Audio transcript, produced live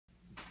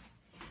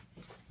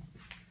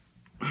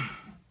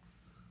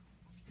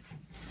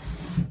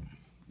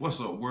What's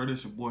up, word?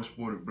 It's your boy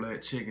Sporty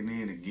Black checking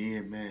in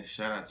again, man.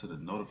 Shout out to the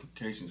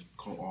notifications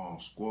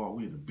squad.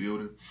 We in the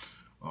building.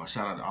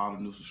 Shout out to all the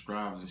new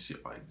subscribers and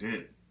shit like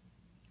that.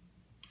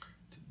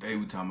 Today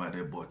we talking about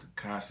that boy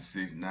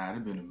Tekashi69.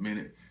 It's been a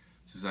minute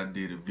since I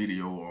did a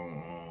video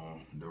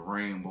on the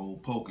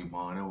rainbow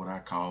Pokemon. That's what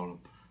I call him.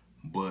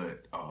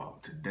 But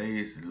today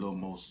it's a little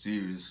more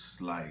serious.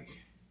 Like,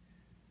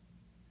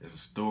 it's a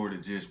story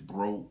that just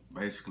broke.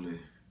 Basically,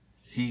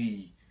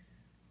 he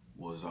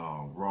was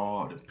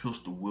robbed and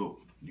pistol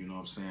whipped, you know what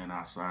I'm saying,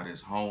 outside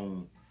his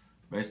home.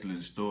 Basically,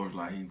 the story's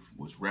like he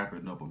was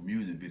wrapping up a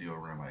music video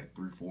around like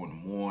 3, 4 in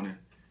the morning.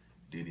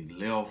 Then he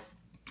left.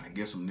 I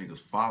guess some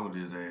niggas followed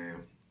his ass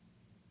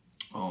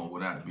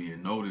without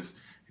being noticed.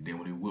 And then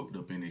when he whipped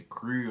up in his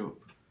crib,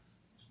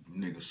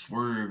 niggas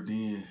swerved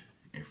in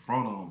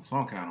front of him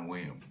some kind of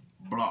way and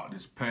blocked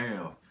his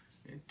path.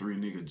 And 3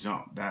 niggas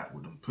jumped out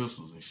with them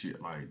pistols and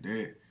shit like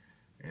that.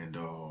 And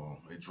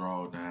they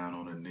drawed down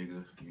on a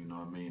nigga, you know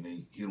what I mean?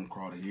 They hit him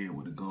across the head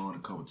with a gun a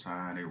couple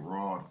times. They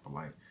robbed him for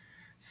like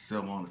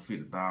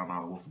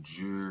 $750,000 worth of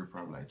jewelry,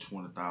 probably like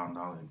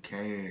 $20,000 in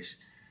cash.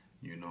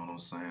 You know what I'm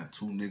saying?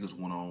 2 niggas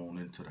went on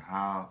into the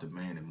house,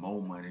 demanding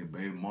more money.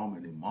 Baby mama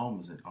and their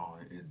mamas and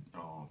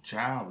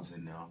child was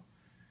in there.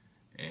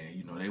 And,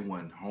 you know, they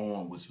wasn't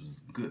harmed, which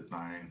was a good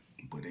thing.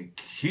 But they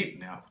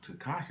kidnapped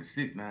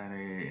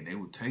Tekashi69 and they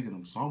were taking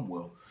him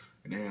somewhere.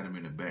 And they had him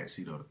in the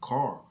backseat of the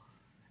car.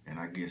 And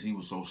I guess he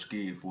was so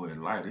scared for his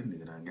life, this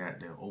nigga done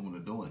got there, opened the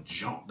door and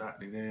jumped out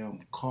the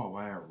damn car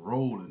while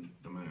rolling.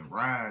 The man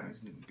riding, this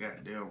nigga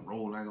goddamn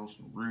rolled like on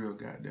some real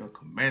goddamn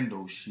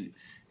commando shit.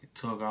 And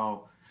took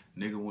off.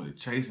 Nigga went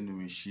to chasing him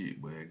and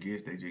shit, but I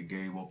guess they just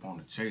gave up on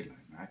the chase.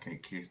 Like, man, I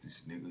can't catch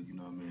this nigga, you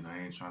know what I mean?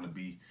 I ain't trying to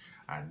be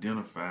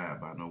identified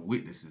by no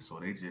witnesses, so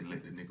they just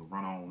let the nigga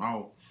run on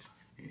off.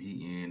 And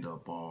he ended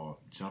up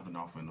jumping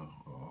off in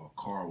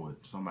a car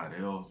with somebody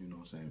else, you know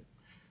what I'm saying?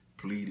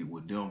 Pleaded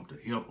with them to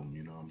help him,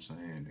 you know what I'm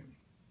saying? And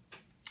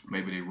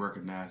maybe they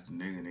recognized the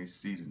nigga and they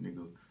see the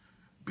nigga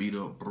beat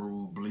up,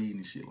 bruised, bleeding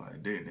and shit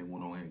like that. They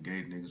went on and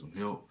gave the nigga some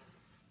help,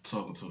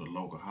 took him to the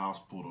local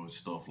hospital and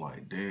stuff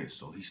like that.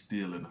 So he's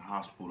still in the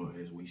hospital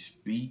as we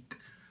speak.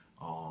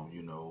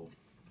 You know,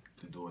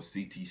 they're doing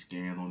CT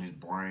scan on his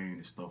brain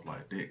and stuff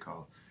like that.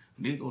 Cause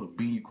nigga go to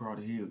beat you across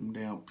the head, them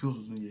damn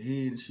pistols in your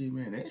head and shit,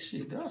 man. That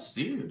shit, that's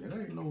serious. That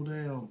ain't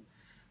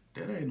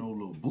no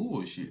little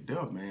bullshit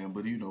there, man.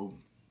 But you know,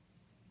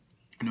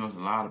 there's a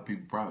lot of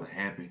people probably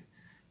happy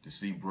to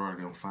see brother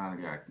them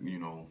finally got, you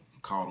know,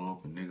 caught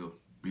up and nigga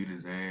beat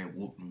his ass,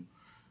 whooped him,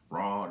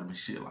 robbed him and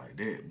shit like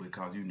that.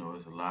 Because, you know,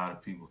 there's a lot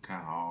of people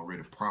kind of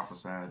already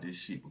prophesied this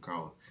shit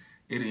because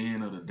at the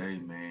end of the day,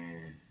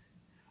 man,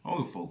 I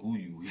don't give a fuck who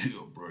you is,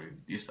 bro.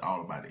 It's all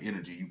about the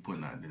energy you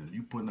putting out there.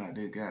 You putting out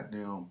that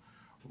goddamn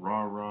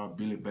rah-rah,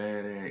 Billy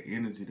Badass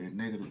energy, that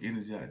negative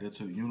energy out there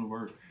to the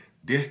universe,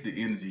 that's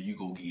the energy you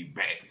go get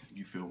back.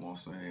 You feel what I'm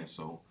saying?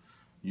 So,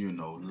 you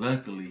know,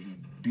 luckily he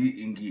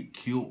didn't get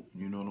killed,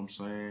 you know what I'm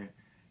saying?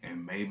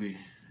 And maybe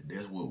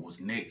that's what was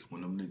next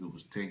when them niggas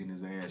was taking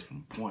his ass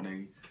from point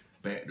A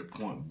back to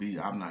point B.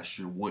 I'm not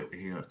sure what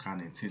the hell kind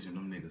of intention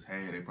them niggas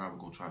had. They probably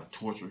go try to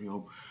torture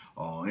him.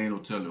 Ain't no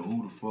telling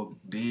who the fuck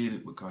did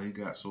it because he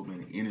got so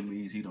many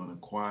enemies he done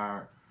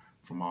acquired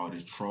from all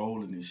this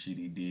trolling and shit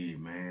he did,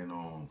 man.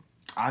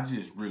 I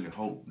just really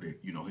hope that,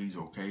 you know, he's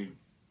okay.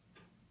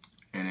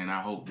 And then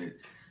I hope that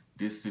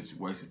this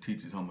situation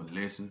teaches him a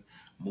lesson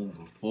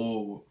moving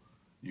forward,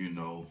 you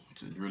know,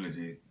 to really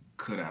just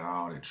cut out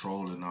all that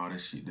trolling and all that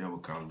shit there,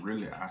 because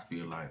really I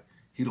feel like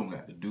he don't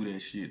got to do that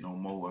shit no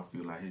more. I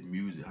feel like his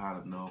music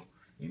hot enough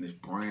and his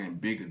brand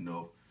big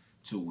enough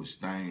to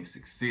withstand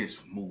success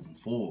moving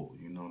forward,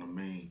 you know what I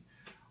mean?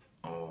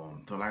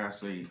 So like I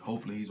say,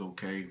 hopefully he's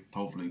okay.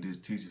 Hopefully this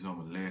teaches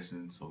him a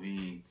lesson so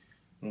he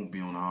won't be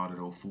on all of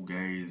those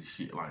fugazi and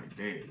shit like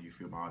that. You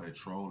feel me? All that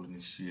trolling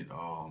and shit.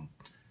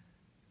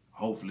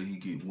 Hopefully he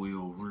get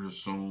well real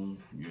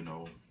soon, you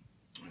know.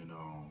 And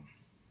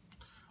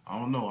I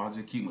don't know. I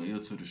just keep my ear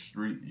to the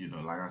street, you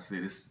know. Like I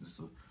said, it's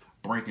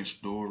a breaking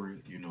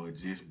story. You know, it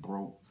just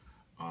broke.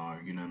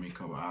 You know what I mean, a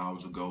couple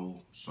hours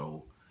ago.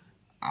 So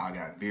I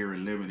got very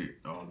limited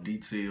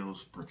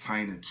details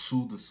pertaining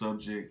to the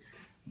subject.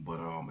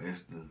 But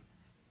as the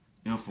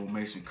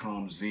information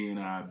comes in,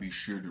 I'll be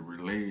sure to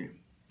relay it,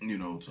 you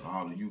know, to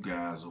all of you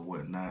guys or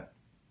whatnot.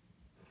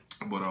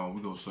 But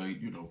we gonna say,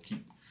 you know,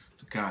 keep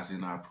Tekashi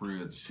in our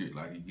prayers and shit,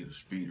 like he get a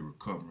speedy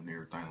recovery and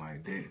everything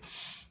like that.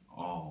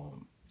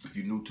 If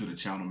you're new to the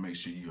channel, make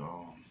sure you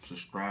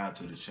subscribe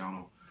to the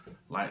channel,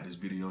 like this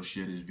video,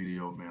 share this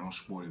video, man. I'm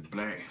Sporty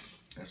Black.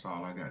 That's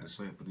all I got to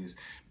say for this.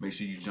 Make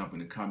sure you jump in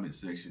the comment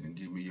section and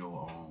give me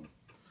your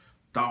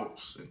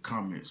thoughts and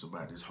comments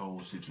about this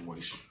whole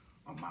situation.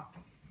 I'm out.